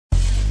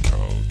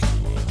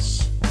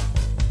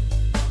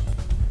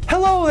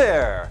Hello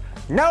there!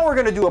 Now we're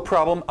going to do a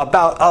problem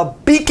about a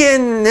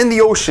beacon in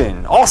the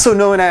ocean, also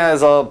known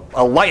as a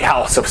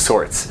lighthouse of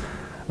sorts.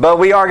 But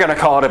we are going to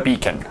call it a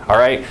beacon,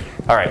 alright?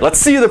 Alright, let's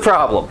see the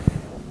problem.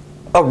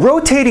 A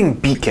rotating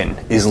beacon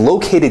is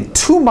located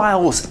 2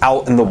 miles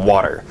out in the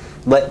water.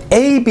 Let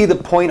A be the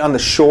point on the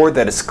shore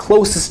that is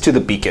closest to the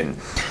beacon.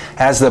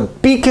 As the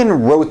beacon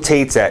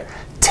rotates at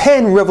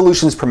 10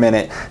 revolutions per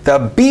minute,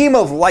 the beam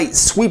of light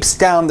sweeps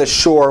down the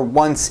shore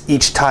once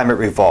each time it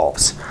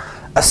revolves.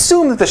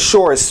 Assume that the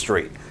shore is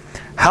straight.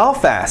 How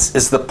fast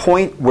is the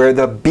point where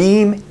the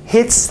beam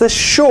hits the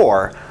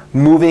shore,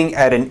 moving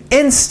at an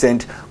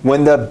instant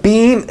when the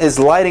beam is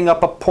lighting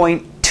up a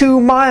point 2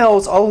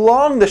 miles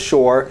along the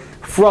shore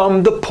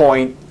from the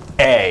point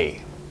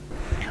A?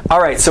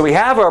 Alright, so we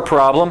have our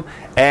problem,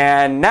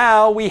 and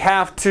now we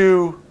have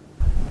to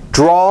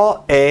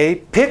draw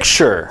a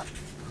picture.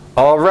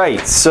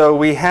 Alright, so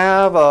we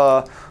have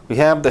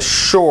the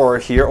shore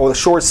here. Oh, the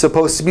shore is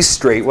supposed to be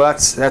straight. Well,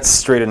 that's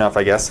straight enough,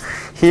 I guess.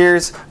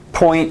 Here's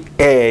point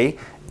A,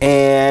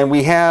 and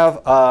we have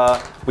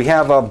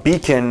a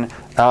beacon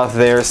out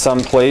there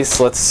someplace.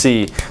 Let's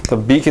see. The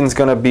beacon's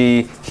going to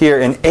be here,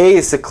 and A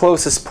is the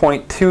closest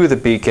point to the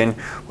beacon,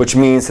 which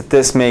means that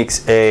this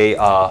makes a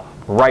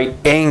right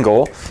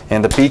angle,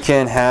 and the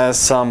beacon has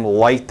some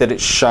light that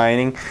it's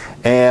shining.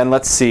 And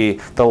let's see,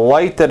 the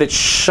light that it's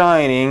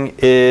shining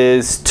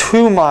is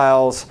 2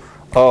 miles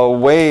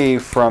away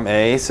from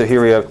A. So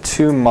here we have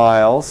 2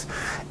 miles.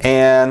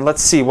 And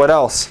let's see, what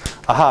else?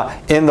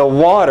 In the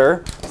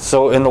water,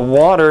 so in the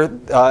water,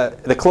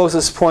 the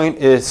closest point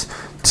is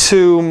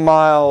 2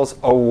 miles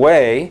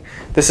away.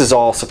 This is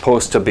all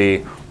supposed to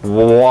be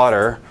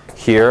water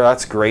here.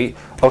 That's great.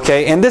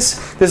 Okay, and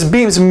this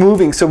beam's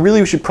moving, so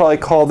really we should probably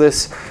call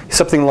this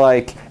something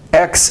like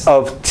x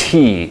of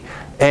t.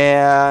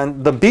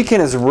 And the beacon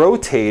is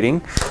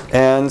rotating,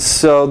 and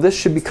so this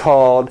should be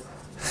called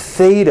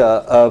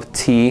theta of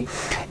t.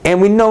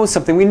 And we know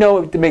something. We know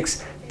it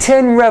makes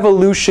 10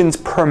 revolutions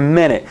per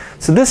minute.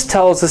 So this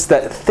tells us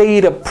that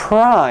theta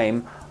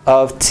prime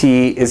of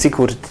t is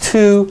equal to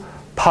 2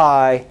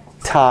 pi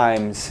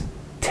times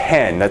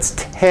 10. That's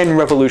 10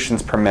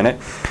 revolutions per minute.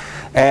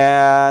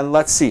 And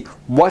let's see,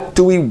 what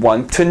do we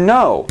want to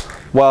know?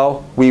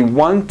 Well, we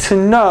want to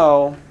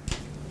know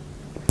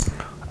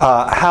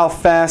how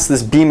fast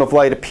this beam of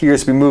light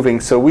appears to be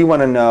moving. So we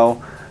want to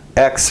know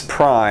x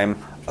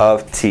prime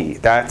of t.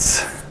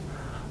 That's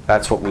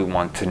what we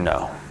want to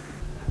know.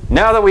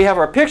 Now that we have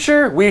our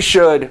picture, we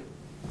should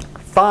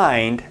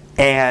find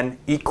an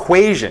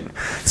equation.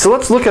 So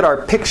let's look at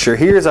our picture.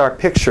 Here's our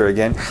picture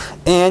again.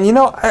 And you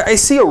know, I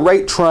see a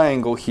right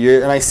triangle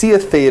here, and I see a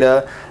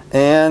theta.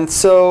 And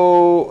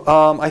so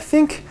I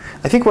think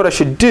what I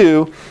should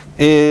do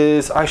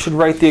is I should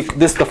write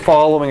the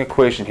following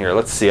equation here.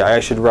 Let's see. I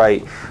should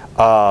write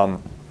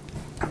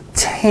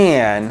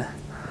tan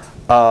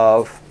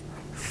of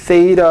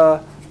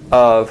theta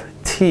of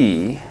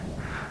t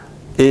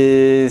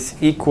is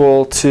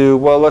equal to,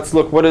 well, let's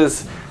look, what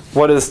is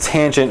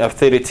tangent of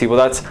theta t? Well,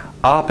 that's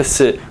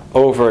opposite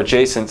over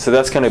adjacent, so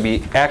that's going to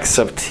be x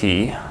of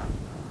t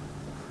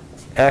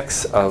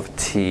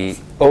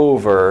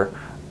over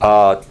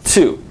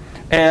 2.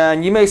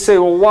 And you may say,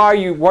 well, why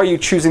are you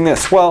choosing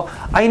this? Well,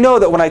 I know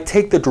that when I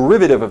take the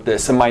derivative of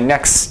this in my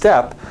next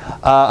step,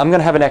 I'm going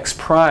to have an x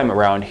prime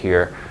around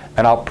here,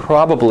 and I'll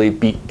probably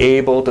be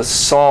able to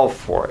solve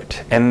for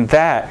it. And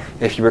that,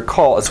 if you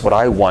recall, is what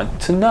I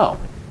want to know.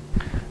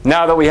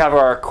 Now that we have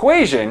our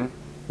equation,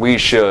 we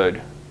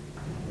should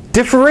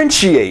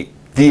differentiate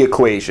the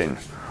equation.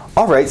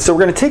 All right, so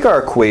we're going to take our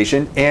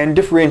equation and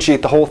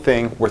differentiate the whole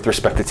thing with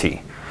respect to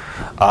t.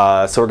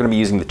 So we're going to be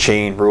using the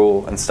chain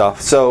rule and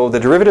stuff. So the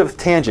derivative of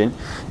tangent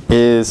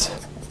is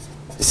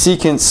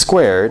secant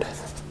squared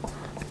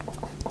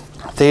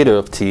theta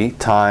of t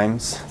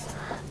times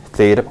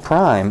theta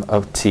prime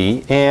of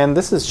t. And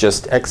this is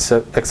just x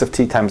of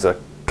t times a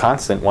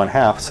constant,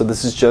 1/2. So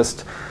this is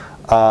just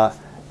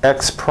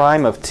x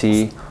prime of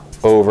t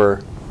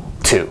over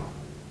 2.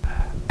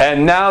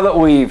 And now that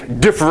we've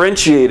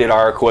differentiated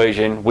our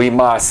equation, we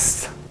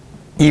must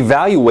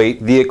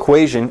evaluate the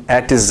equation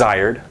at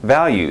desired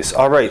values.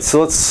 All right,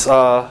 so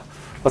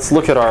let's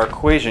look at our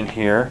equation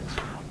here.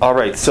 All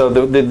right, so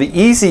the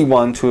easy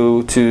one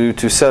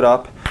to set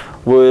up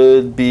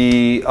would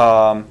be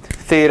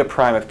theta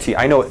prime of t.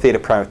 I know what theta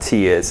prime of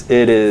t is.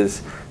 It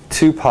is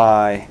 2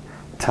 pi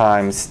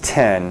times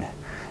 10,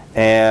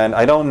 and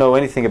I don't know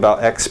anything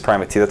about x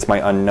prime of t. That's my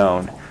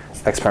unknown.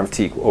 X prime of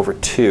t over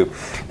 2.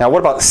 Now, what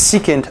about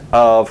secant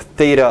of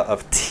theta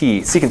of t?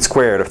 Secant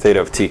squared of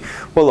theta of t.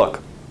 Well, look.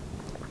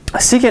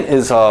 Secant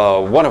is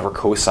 1 over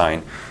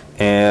cosine,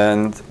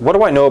 and what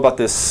do I know about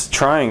this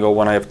triangle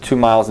when I have 2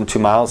 miles and 2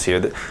 miles here?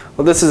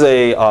 Well, this is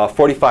a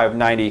 45,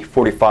 90,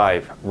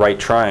 45 right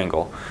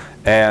triangle,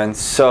 and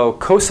so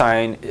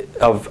cosine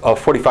of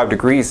 45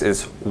 degrees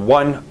is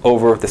 1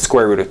 over the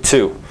square root of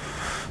 2.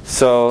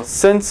 So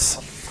since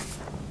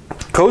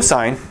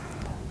cosine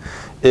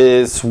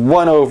is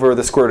 1 over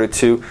the square root of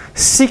 2,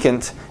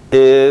 secant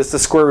is the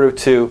square root of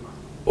 2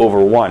 over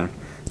 1.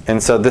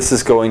 And so this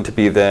is going to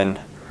be then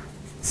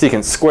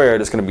secant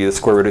squared is going to be the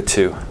square root of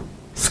 2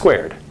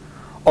 squared.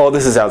 Oh,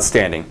 this is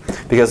outstanding,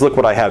 because look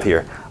what I have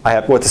here. I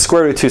have what the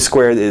square root of 2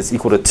 squared is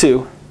equal to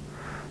 2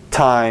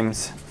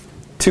 times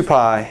 2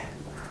 pi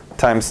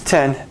times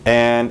 10,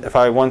 and if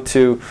I want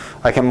to,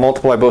 I can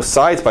multiply both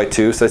sides by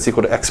 2, so that's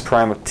equal to x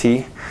prime of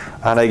t,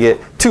 and I get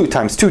 2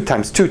 times 2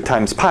 times 2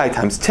 times pi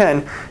times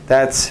 10,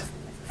 that's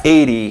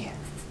 80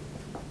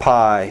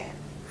 pi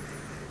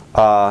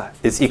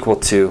is equal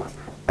to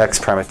x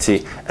prime of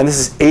t. And this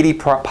is 80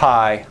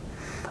 pi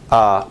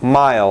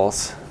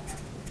miles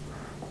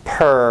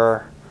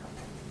per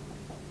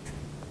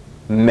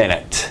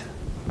minute.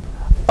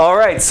 All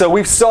right, so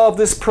we've solved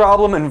this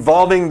problem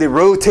involving the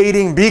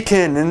rotating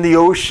beacon in the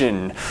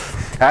ocean.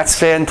 That's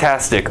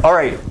fantastic. All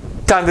right,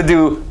 time to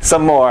do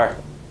some more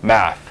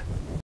math.